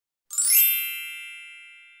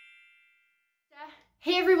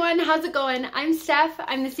Hey everyone, how's it going? I'm Steph,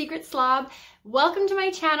 I'm the Secret Slob. Welcome to my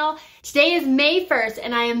channel. Today is May 1st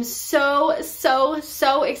and I am so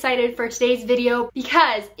excited for today's video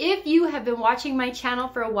because if you have been watching my channel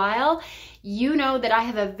for a while, you know that I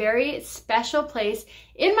have a very special place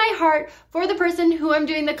in my heart for the person who I'm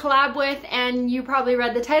doing the collab with, and you probably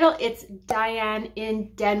read the title, it's Diane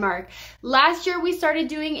in Denmark. Last year we started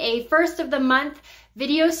doing a first of the month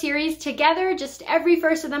video series together. Just every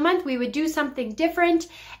first of the month we would do something different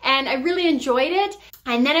and I really enjoyed it.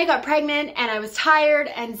 And then I got pregnant and I was tired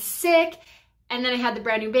and sick, and then I had the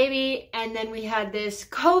brand new baby, and then we had this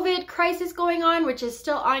COVID crisis going on, which is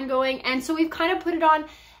still ongoing, and so we've kind of put it on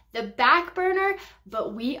the back burner,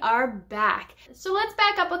 but we are back. So let's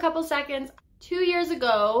back up a couple seconds. 2 years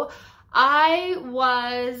ago, I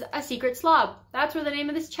was a secret slob. That's where the name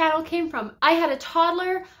of this channel came from. I had a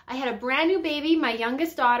toddler, I had a brand new baby, my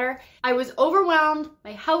youngest daughter. I was overwhelmed,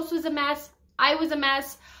 my house was a mess, I was a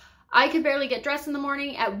mess. I could barely get dressed in the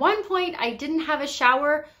morning. At one point, I didn't have a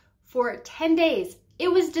shower for 10 days. It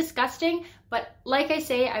was disgusting, but like I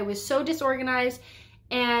say, I was so disorganized,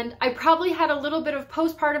 and I probably had a little bit of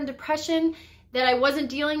postpartum depression that I wasn't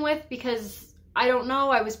dealing with because, I don't know,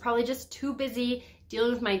 I was probably just too busy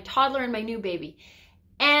dealing with my toddler and my new baby.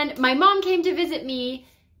 And my mom came to visit me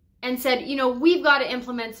and said, you know, we've got to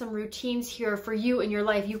implement some routines here for you in your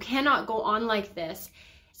life. You cannot go on like this.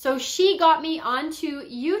 So she got me onto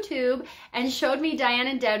YouTube and showed me Diane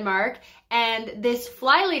in Denmark and this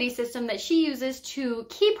Fly Lady system that she uses to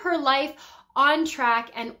keep her life on track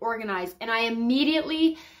and organized. And I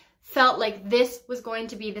immediately felt like this was going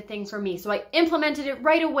to be the thing for me. So I implemented it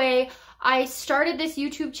right away. I started this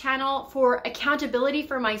YouTube channel for accountability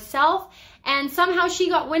for myself, and somehow she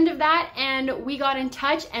got wind of that and we got in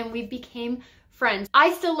touch and we became friends.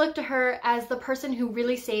 I still look to her as the person who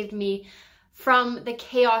really saved me from the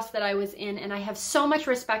chaos that I was in, and I have so much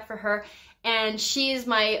respect for her, and she is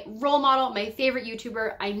my role model, my favorite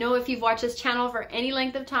YouTuber. I know if you've watched this channel for any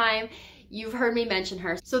length of time, you've heard me mention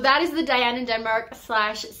her. So that is the Diane in Denmark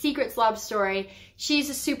 / Secret Slob story. She's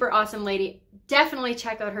a super awesome lady. Definitely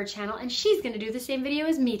check out her channel, and she's gonna do the same video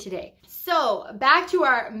as me today. So back to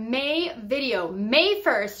our May video. May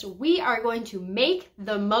 1st, we are going to make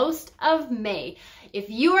the most of May. If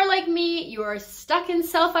you are like me, you are stuck in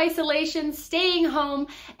self-isolation, staying home,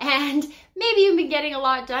 and maybe you've been getting a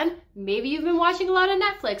lot done. Maybe you've been watching a lot of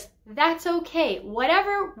Netflix. That's okay.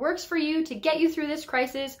 Whatever works for you to get you through this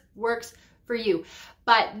crisis works for you.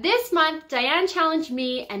 But this month, Diane challenged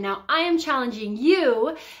me, and now I am challenging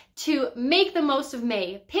you to make the most of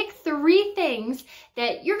May. Pick 3 things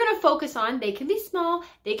that you're gonna focus on. They can be small,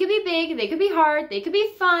 they could be big, they could be hard, they could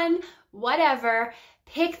be fun, whatever.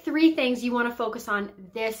 Pick 3 things you want to focus on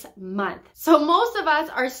this month. So most of us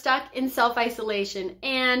are stuck in self-isolation,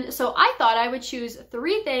 and so I thought I would choose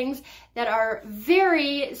 3 things that are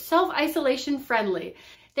very self-isolation friendly.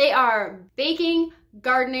 They are baking,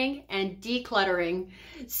 gardening, and decluttering.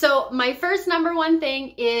 So my first #1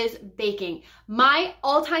 thing is baking. My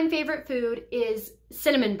all-time favorite food is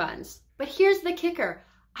cinnamon buns. But here's the kicker.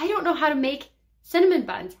 I don't know how to make cinnamon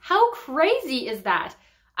buns. How crazy is that?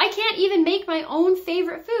 I can't even make my own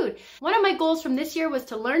favorite food. One of my goals from this year was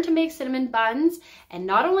to learn to make cinnamon buns, and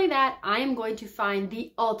not only that, I am going to find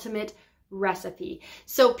the ultimate recipe.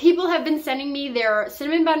 So people have been sending me their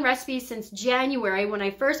cinnamon bun recipes since January when I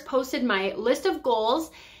first posted my list of goals,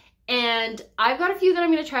 and I've got a few that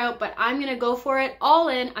I'm going to try out, but I'm going to go for it all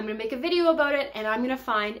in. I'm going to make a video about it, and I'm going to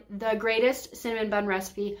find the greatest cinnamon bun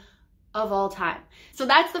recipe of all time. So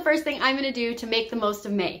that's the first thing I'm going to do to make the most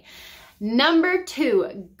of May.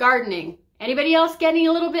 #2, gardening. Anybody else getting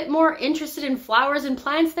a little bit more interested in flowers and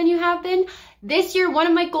plants than you have been? This year, one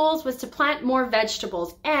of my goals was to plant more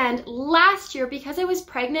vegetables. And last year, because I was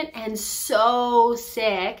pregnant and so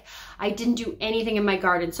sick, I didn't do anything in my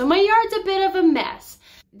garden. So my yard's a bit of a mess.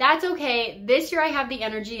 That's okay. This year I have the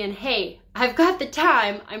energy, and hey, I've got the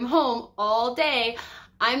time. I'm home all day.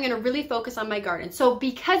 I'm gonna really focus on my garden. So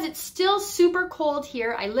because it's still super cold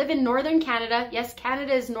here, I live in northern Canada. Yes,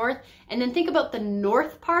 Canada is north. And then think about the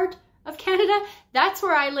north part of Canada. That's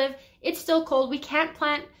where I live. It's still cold. We can't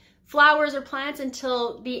plant flowers or plants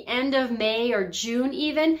until the end of May or June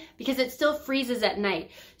even, because it still freezes at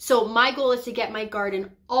night. So my goal is to get my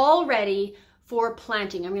garden all ready for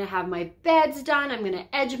planting. I'm gonna have my beds done. I'm gonna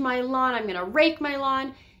edge my lawn. I'm gonna rake my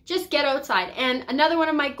lawn. Just get outside. And another one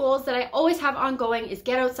of my goals that I always have ongoing is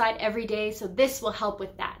get outside every day, so this will help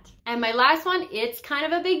with that. And my last one, it's kind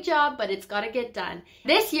of a big job, but it's got to get done.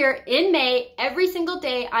 This year in May, every single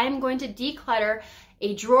day, I am going to declutter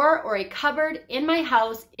a drawer or a cupboard in my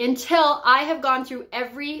house until I have gone through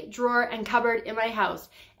every drawer and cupboard in my house.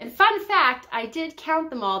 And fun fact, I did count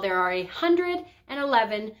them all. There are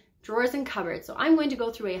 111 drawers and cupboards. So I'm going to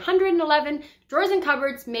go through 111 drawers and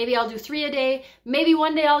cupboards. Maybe I'll do 3 a day. Maybe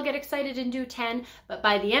one day I'll get excited and do 10. But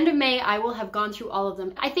by the end of May, I will have gone through all of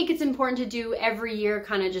them. I think it's important to do every year,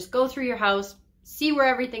 kind of just go through your house, see where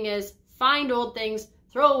everything is, find old things,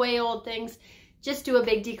 throw away old things, just do a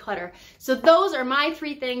big declutter. So those are my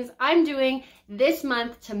 3 things I'm doing this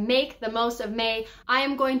month to make the most of May. I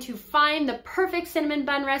am going to find the perfect cinnamon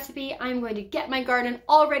bun recipe. I'm going to get my garden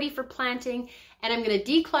all ready for planting, and I'm going to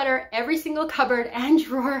declutter every single cupboard and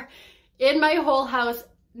drawer in my whole house.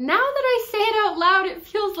 Now that I say it out loud, it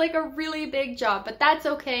feels like a really big job, but that's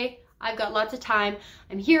okay. I've got lots of time.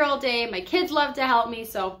 I'm here all day. My kids love to help me,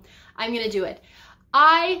 so I'm going to do it.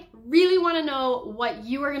 I really want to know what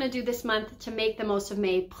you are going to do this month to make the most of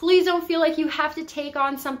May. Please don't feel like you have to take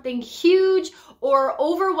on something huge or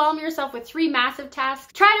overwhelm yourself with 3 massive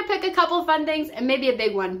tasks. Try to pick a couple fun things and maybe a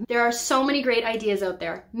big one. There are so many great ideas out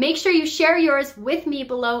there. Make sure you share yours with me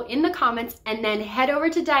below in the comments, and then head over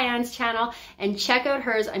to Diane's channel and check out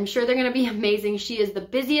hers. I'm sure they're going to be amazing. She is the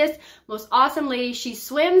busiest, most awesome lady. She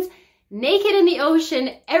swims naked in the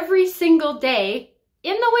ocean every single day.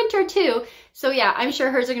 In the winter too. So yeah, I'm sure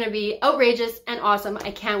hers are going to be outrageous and awesome. I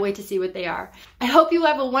can't wait to see what they are. I hope you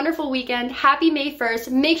have a wonderful weekend. Happy May 1st.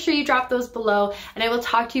 Make sure you drop those below, and I will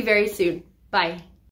talk to you very soon. Bye.